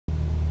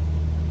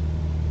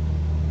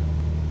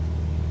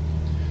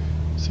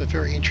It's a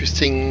very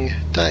interesting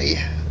day,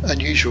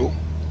 unusual,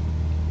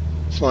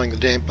 flying the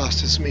Dam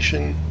Busters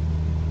mission,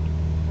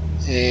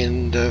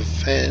 and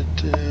I've had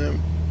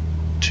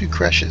two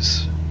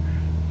crashes.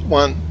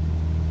 One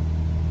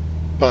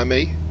by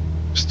me,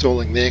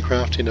 stalling the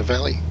aircraft in a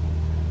valley,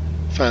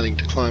 failing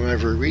to climb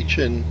over a ridge,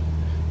 and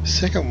the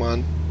second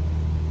one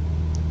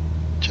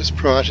just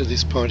prior to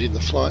this point in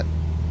the flight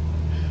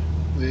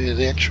where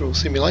the actual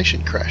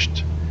simulation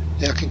crashed.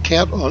 Now I can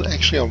count on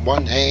actually on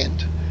one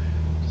hand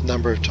the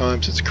number of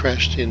times it's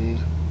crashed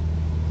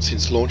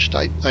since launch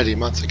date 18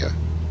 months ago.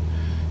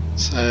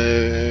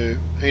 So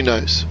who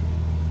knows?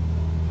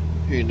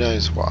 Who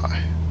knows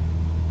why?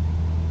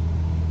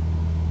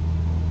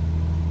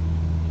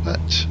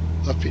 But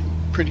I've been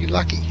pretty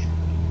lucky.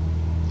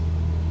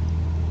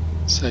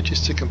 So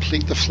just to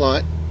complete the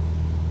flight,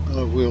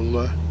 I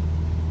will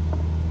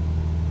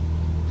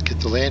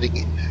get the landing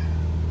in.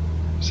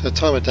 So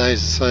time of day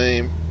is the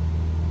same,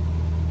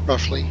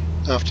 roughly,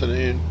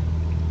 afternoon.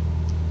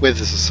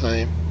 Weather's the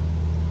same.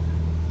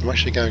 I'm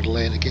actually going to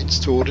land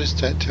against orders,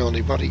 don't tell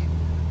anybody,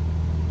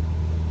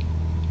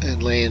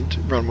 and land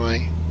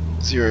runway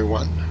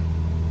 01.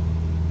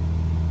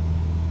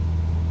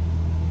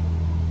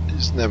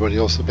 There's nobody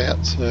else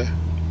about, so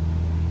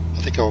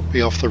I think I'll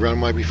be off the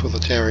runway before the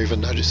tower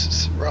even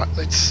notices. Right,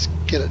 let's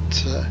get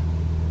it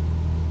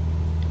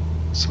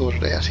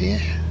sorted out here.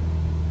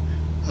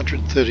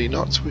 130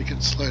 knots, we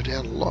can slow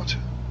down a lot.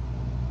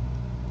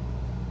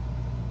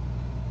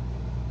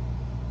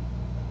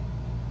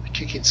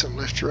 Kick in some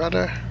left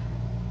rudder.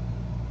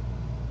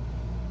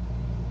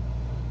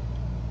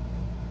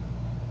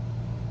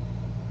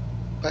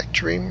 Back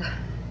trim.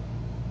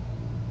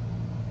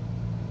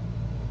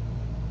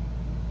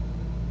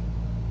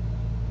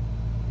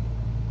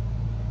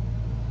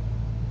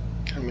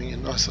 Coming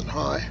in nice and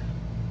high.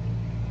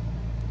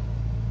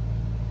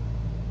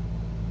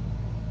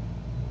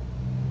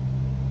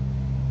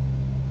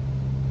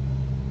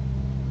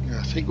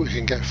 I think we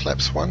can go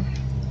flaps 1.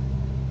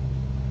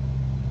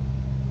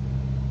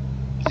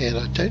 And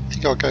I don't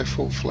think I'll go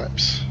full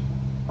flaps,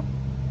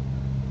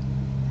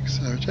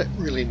 so I don't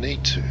really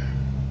need to.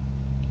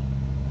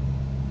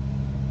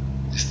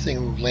 This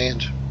thing will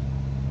land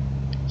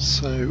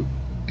so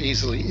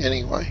easily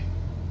anyway.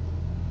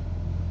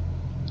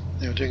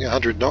 Now we're doing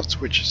 100 knots,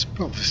 which is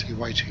obviously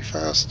way too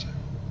fast.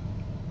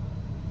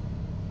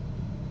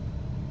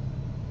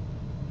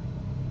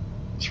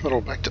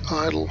 Throttle back to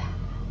idle.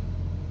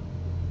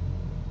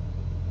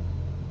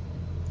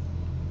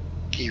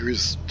 Gear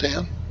is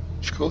down.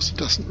 Of course, it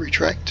doesn't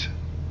retract.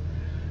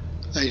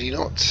 80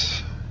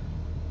 knots.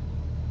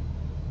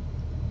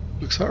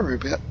 Looks like we're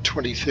about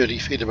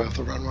 20-30 feet above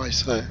the runway,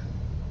 so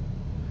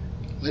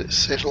let it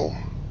settle.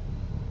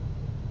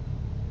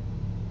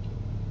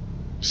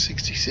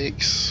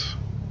 66.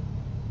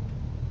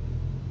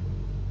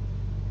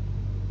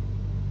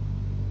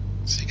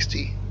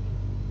 60.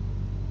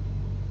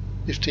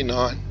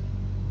 59.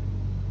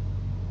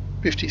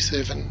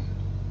 57.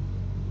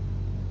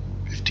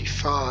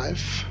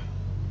 55.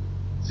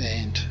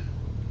 And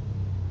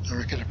I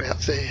reckon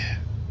about there.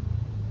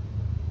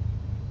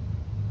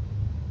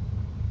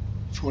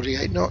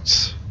 48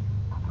 knots.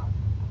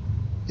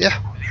 Yeah.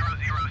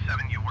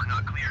 007, you were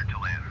not cleared to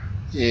land.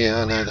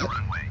 Yeah, I know that.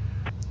 I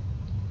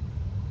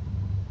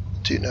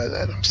do know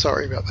that. I'm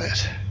sorry about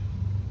that.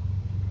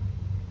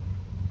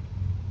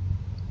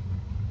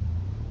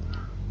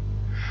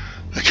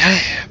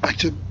 Okay, back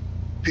to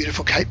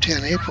beautiful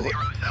Capetown Airport.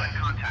 007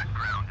 contact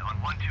ground on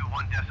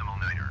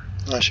 121.9er.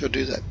 I shall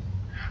do that.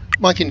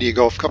 Mike India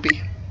Golf,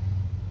 copy.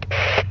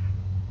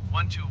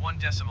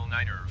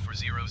 121.9er for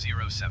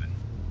 007.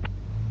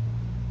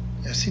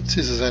 Now, since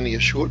this is only a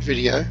short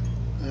video,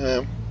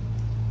 I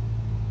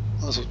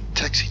was a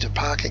taxi to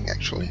parking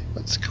actually.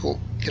 Let's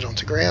get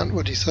onto ground.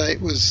 What do you say?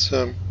 It was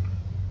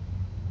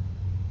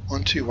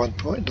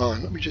 121.9.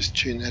 Let me just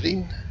tune that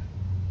in.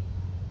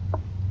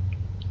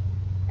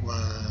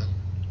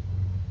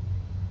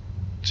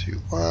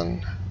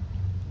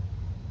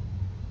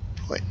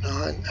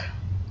 121.9.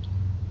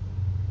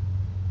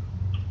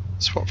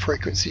 Swap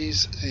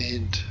frequencies,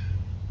 and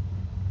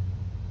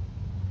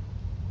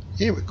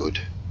yeah, we're good.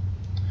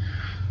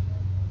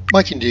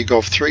 Mike India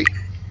Golf 3.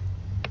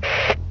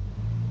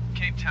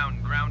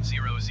 Capetown ground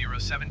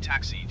 007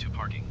 taxi to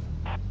parking.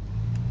 007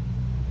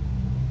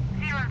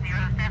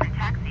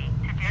 taxi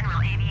to general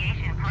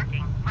aviation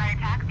parking via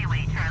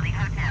taxiway Charlie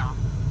Hotel.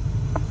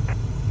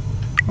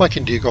 Mike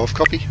India Golf,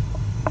 copy.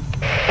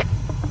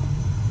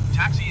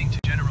 Taxiing to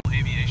general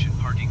aviation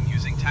parking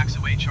using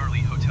taxiway Charlie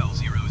Hotel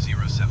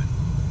 007.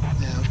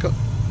 Now I've got,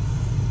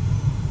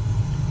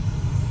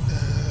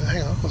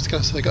 hang on, I was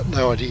going to say I got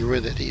no idea where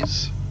that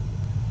is.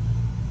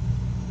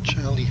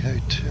 Charlie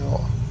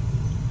Hotel.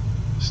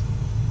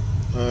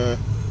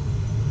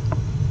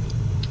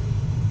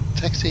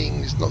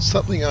 Taxiing is not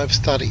something I've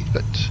studied,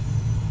 but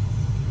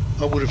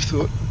I would have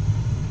thought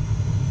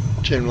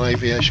general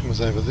aviation was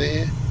over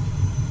there.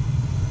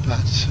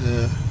 But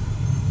the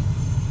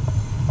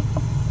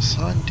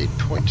sign did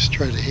point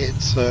straight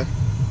ahead, so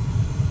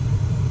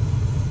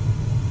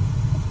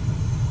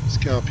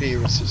Let's go up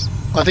here.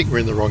 I think we're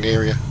in the wrong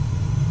area.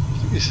 I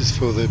think this is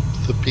for the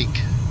big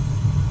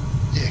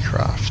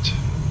aircraft.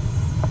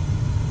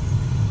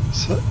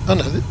 So, oh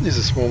no, there's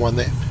a small one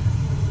there.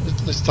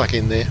 Let's duck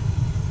in there.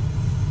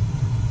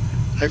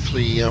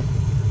 Hopefully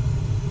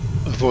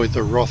avoid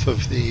the wrath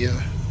of the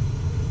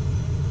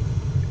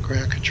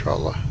ground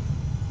controller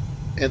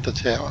and the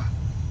tower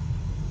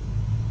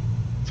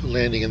for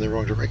landing in the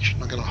wrong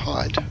direction. I'm going to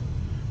hide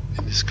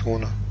in this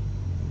corner.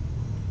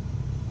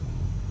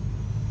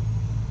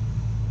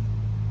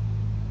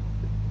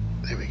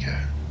 There we go.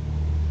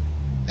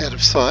 Out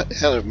of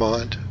sight, out of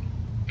mind.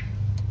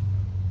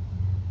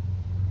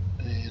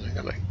 And I'm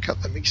going to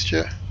cut the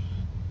mixture.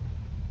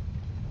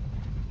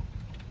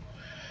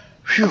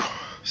 Phew.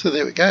 So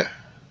there we go.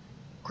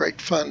 Great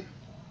fun.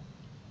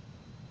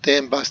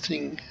 Dam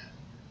busting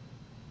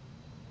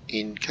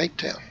in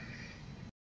Capetown.